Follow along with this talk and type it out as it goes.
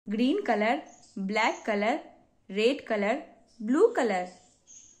green color, black color, red color, blue color.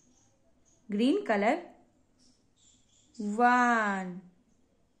 Green color. 1,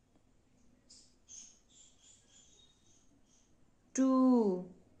 2,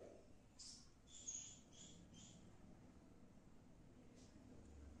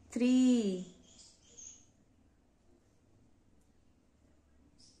 3,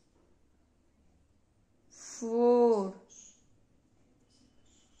 4,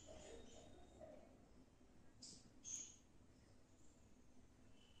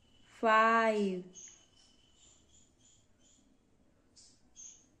 5,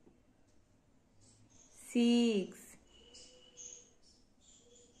 6,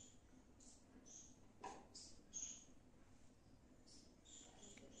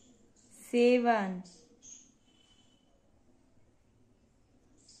 7,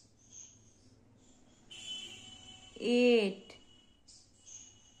 8,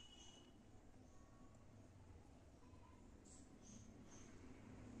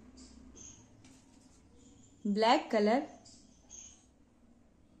 black color.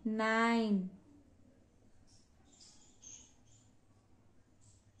 9,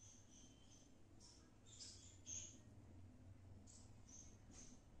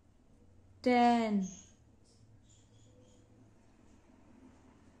 10,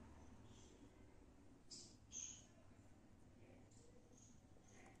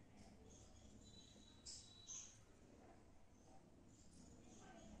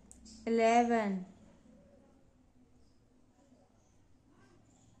 11,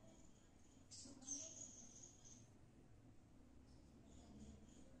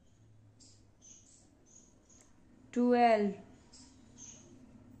 12,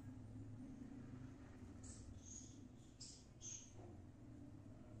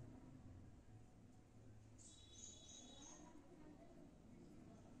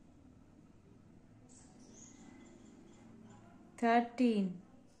 13,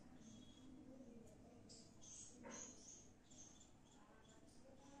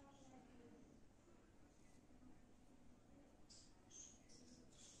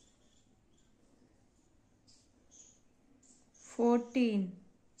 14,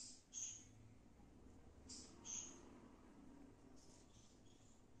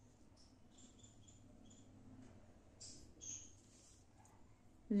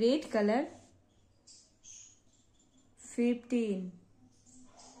 'red color. 15,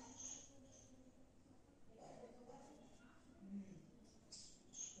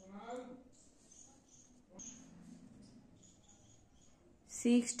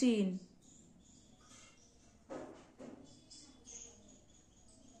 16,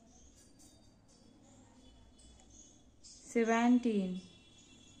 17,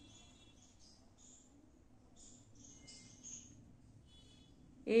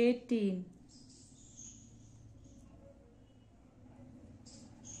 18,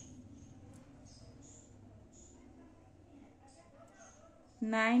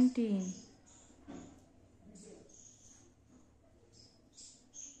 19,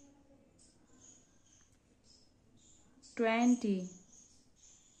 20,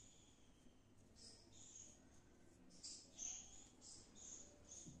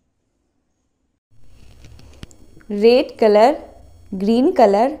 red color, green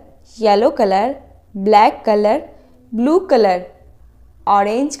color, yellow color, black color, blue color,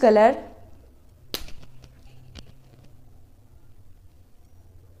 orange color.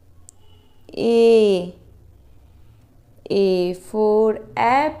 A for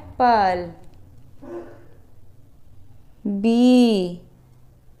apple. B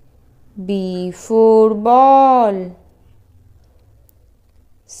for ball.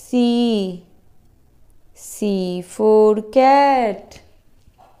 C for cat.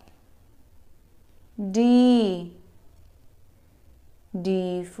 D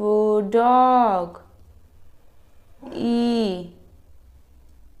for dog. E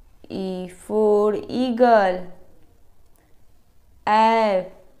for eagle. F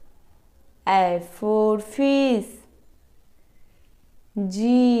for fish.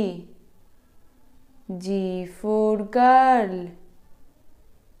 G for girl.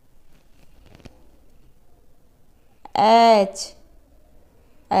 H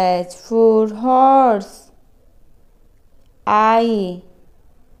for horse. I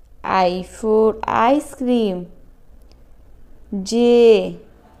for ice cream. J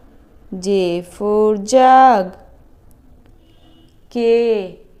for jug.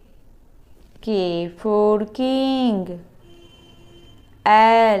 K for king.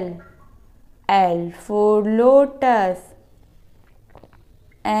 L for lotus.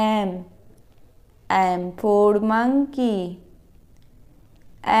 M for monkey.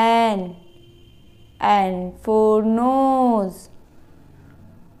 N. N for nose.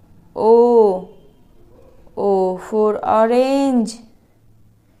 O. O for orange.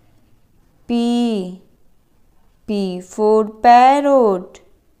 P. P for parrot.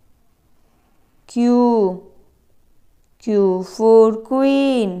 Q. Q for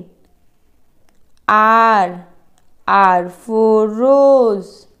queen. R. R for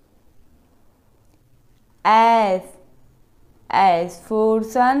rose. S. S for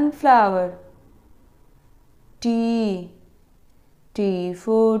sunflower. T. T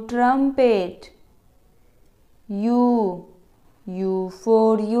for trumpet. U. U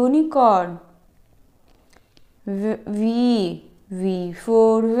for unicorn. V. V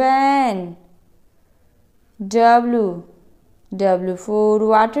for van. W. W for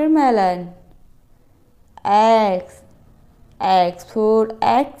watermelon. X. X for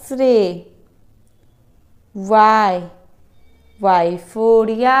X-ray. Y. Y for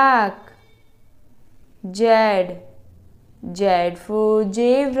yak. Z. Z for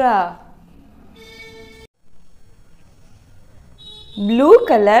zebra. Blue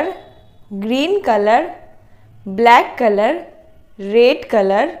color, green color, black color, red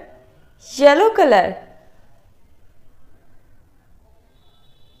color, yellow color.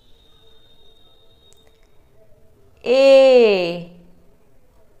 A.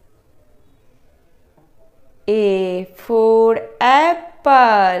 A for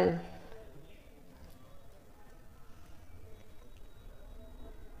apple.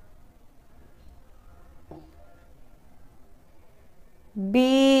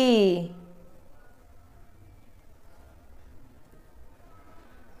 B.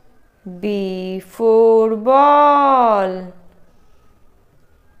 B for ball.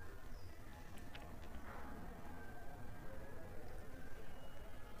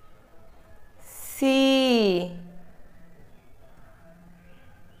 C.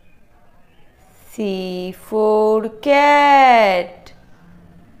 C for cat.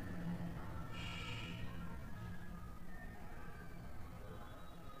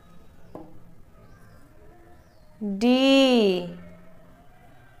 D.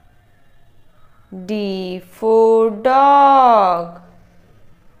 D for dog.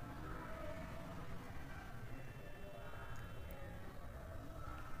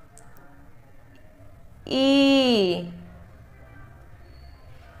 E.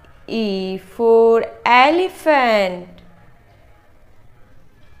 E for elephant.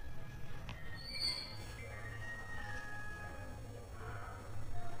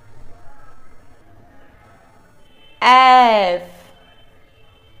 F.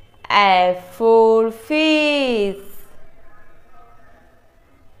 F for fish.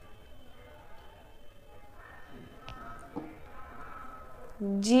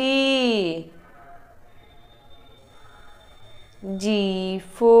 G. G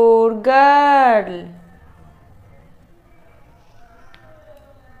for girl.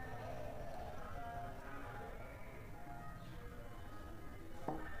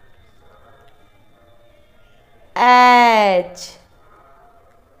 H.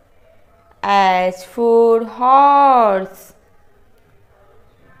 H for horse.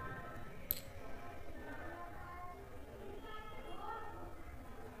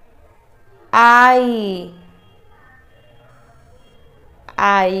 I.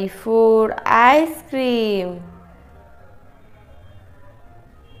 I for ice cream.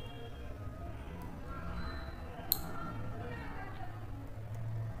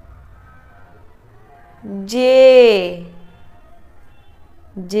 J.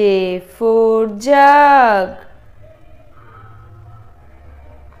 J for jug.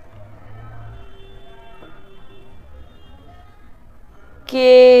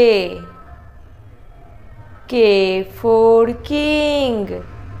 K. K for king.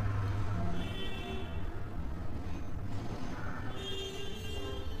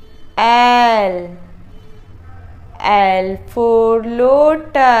 L. L for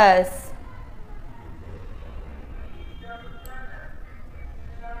lotus.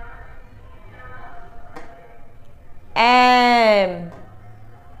 M.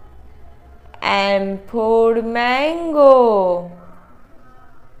 M for mango.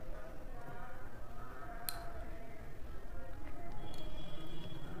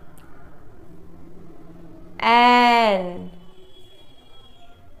 N.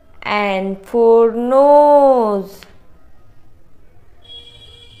 N for nose.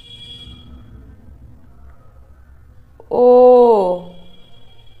 O.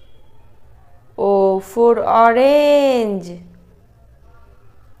 O for orange.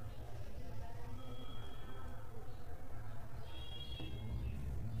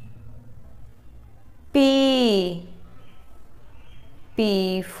 P. P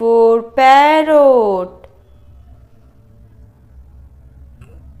P for parrot.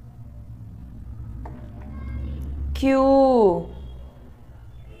 Q.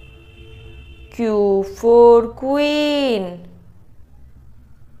 Q for queen.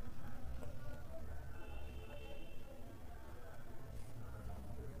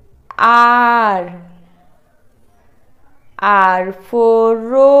 R. R for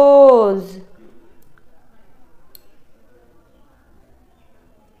rose.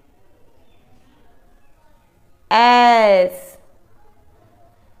 S.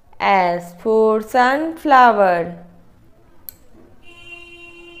 S for sunflower.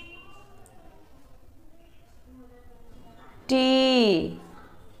 T.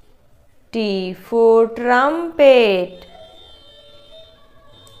 T for trumpet.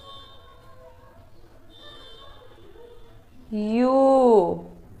 U.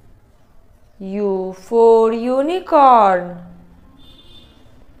 U for unicorn.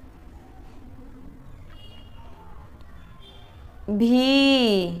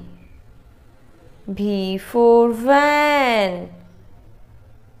 V. V for van.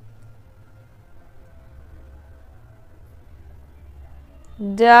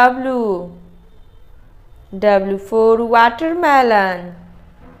 W. W for watermelon.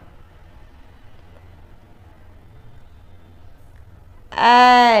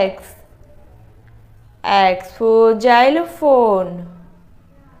 X. X for xylophone.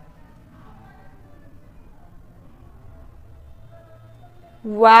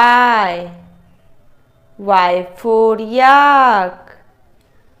 Y. Y for yak.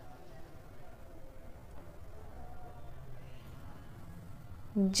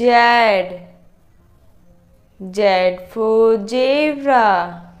 Z. Z for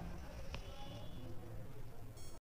zebra.